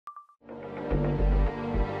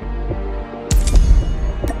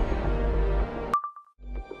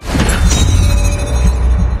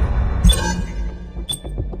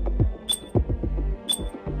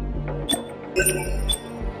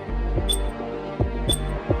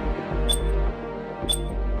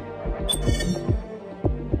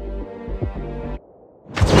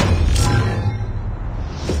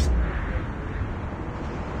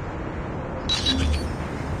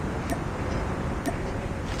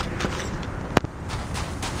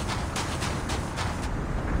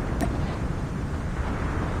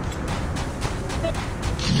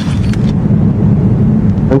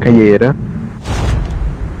cayera.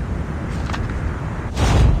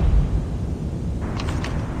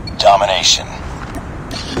 Domination.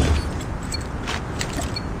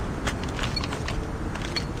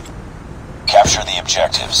 Capture the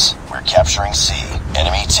objectives. We're capturing C.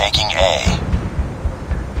 Enemy taking A.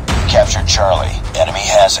 Captured Charlie. Enemy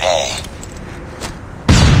has A.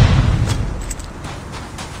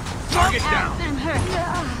 Target down. I'm hurt.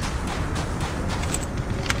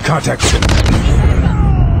 Contact.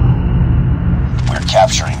 We're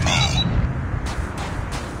capturing B.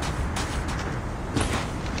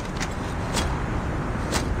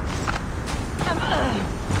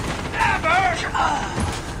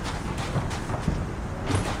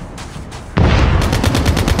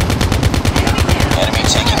 Enemy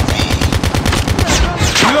taking B.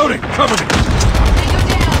 Reloading. Cover me.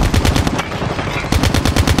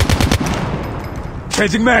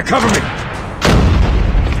 Changing mag. Cover me.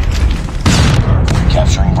 We're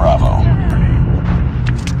capturing Bravo.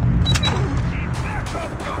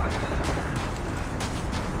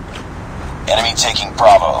 Enemy taking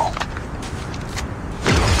Bravo.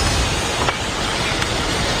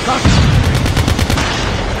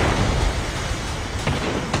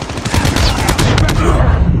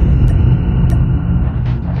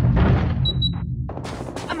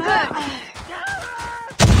 I'm hurt.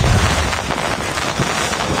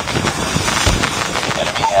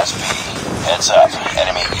 Enemy has B. Heads up.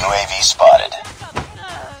 Enemy UAV spotted.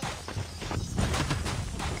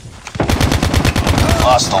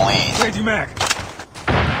 Lost the lead. Changing mag.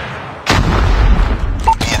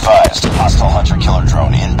 Be advised. Hostile hunter-killer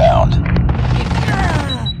drone inbound.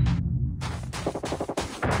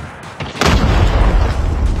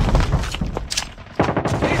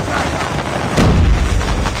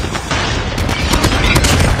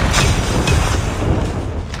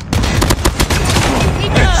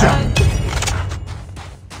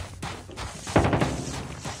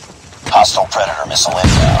 Hostile Predator missile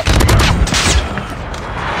inbound.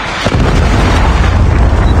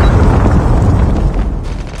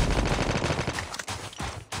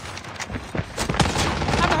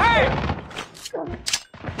 I'm hurt.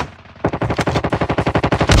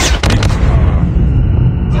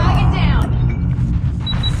 Target down.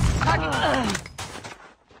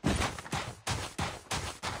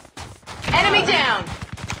 Enemy down.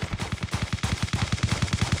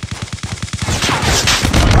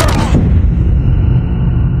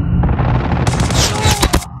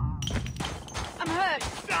 I'm hurt.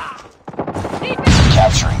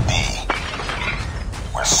 Capturing B.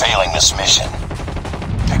 We're failing this mission.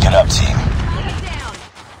 Pick it up, team. Target down.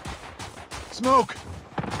 Smoke.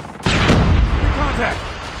 Contact.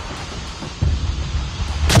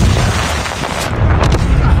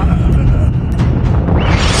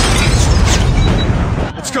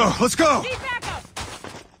 Let's go. Let's go. Need backup.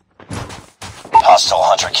 Hostile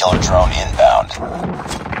hunter-killer drone inbound.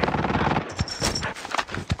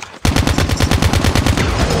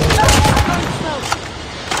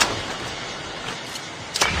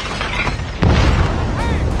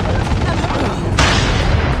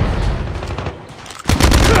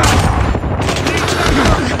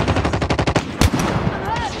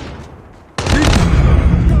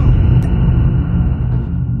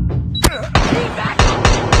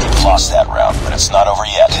 Lost that round, but it's not over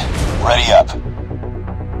yet. Ready up.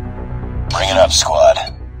 Bring it up, squad.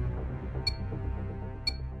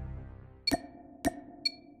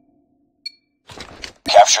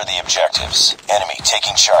 Capture the objectives. Enemy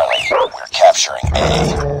taking Charlie. We're capturing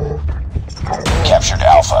A. Captured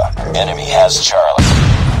Alpha. Enemy has Charlie.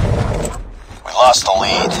 We lost the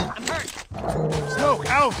lead. Smoke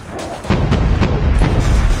out.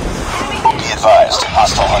 Be advised,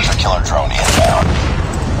 hostile hunter-killer drone inbound.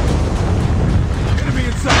 Enemy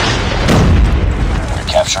inside. We're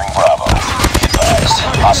capturing Bravo. Be advised,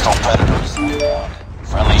 hostile predators inbound.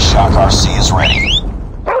 Friendly Shock RC is ready.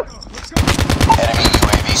 Enemy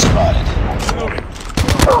UAV spotted.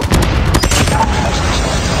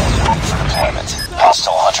 For deployment.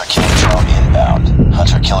 Hostile hunter-killer drone inbound.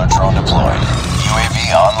 Hunter-killer drone deployed.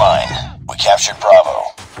 UAV online. We captured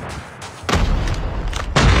Bravo.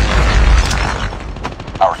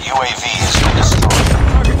 Our UAV has been destroyed.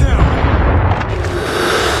 Target down.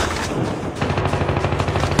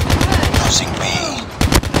 Losing B.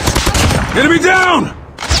 Enemy down.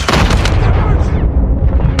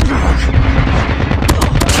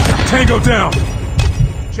 Tango down.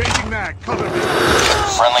 Changing mag. Cover me.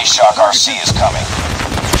 Friendly Shock RC is coming.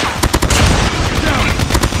 Down.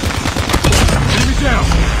 Enemy down.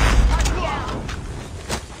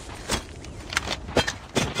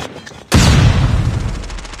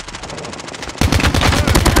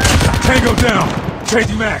 Tango down.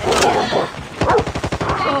 Changing mag. Tango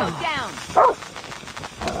down.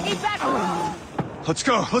 Need backup. Let's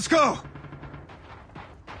go. Let's go.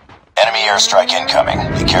 Enemy airstrike incoming.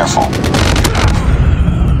 Be careful.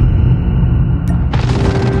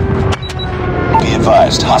 Be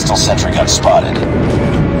advised, hostile sentry gun spotted.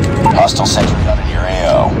 Hostile sentry gun in your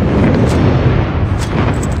AO.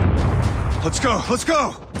 Let's go. Let's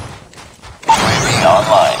go. UAV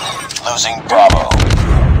online. Losing Bravo.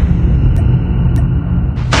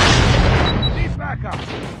 Need backup.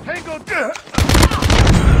 Tango down.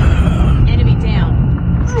 Enemy down.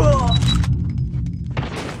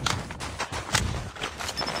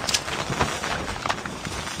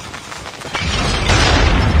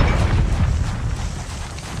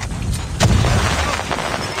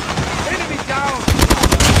 Enemy down.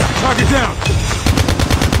 Target down.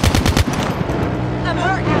 I'm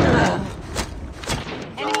hurt.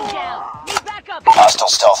 Enemy down. Need backup. Hostile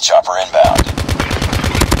stealth chopper inbound.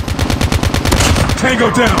 Tango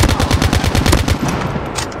down.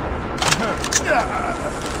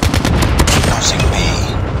 Losing B.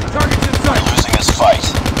 Target's in sight. Losing this fight.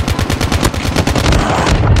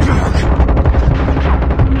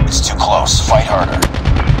 It's too close. Fight harder.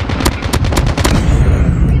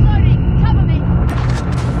 Reloading. Cover me.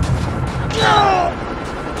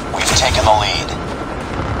 We've taken the lead.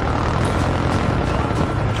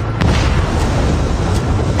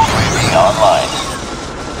 UAV online.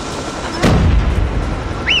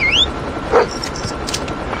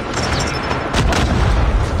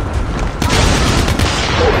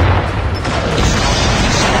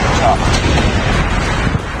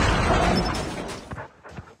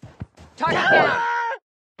 Target down.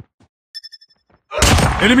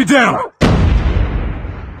 Enemy down.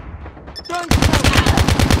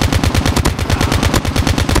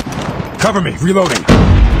 Cover me. Reloading.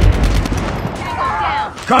 Tango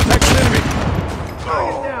down. Contact with enemy.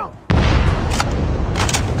 Target down.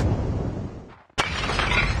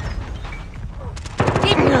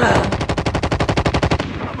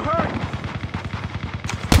 I'm hurt.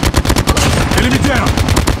 Enemy down.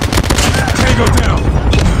 Tango down.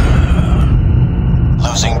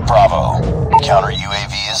 Losing Bravo. Counter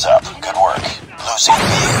UAV is up. Good work. Losing B.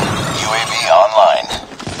 UAV online.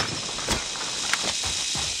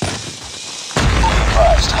 Be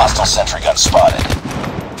advised, hostile sentry gun spotted.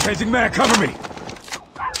 Changing mag. Cover me.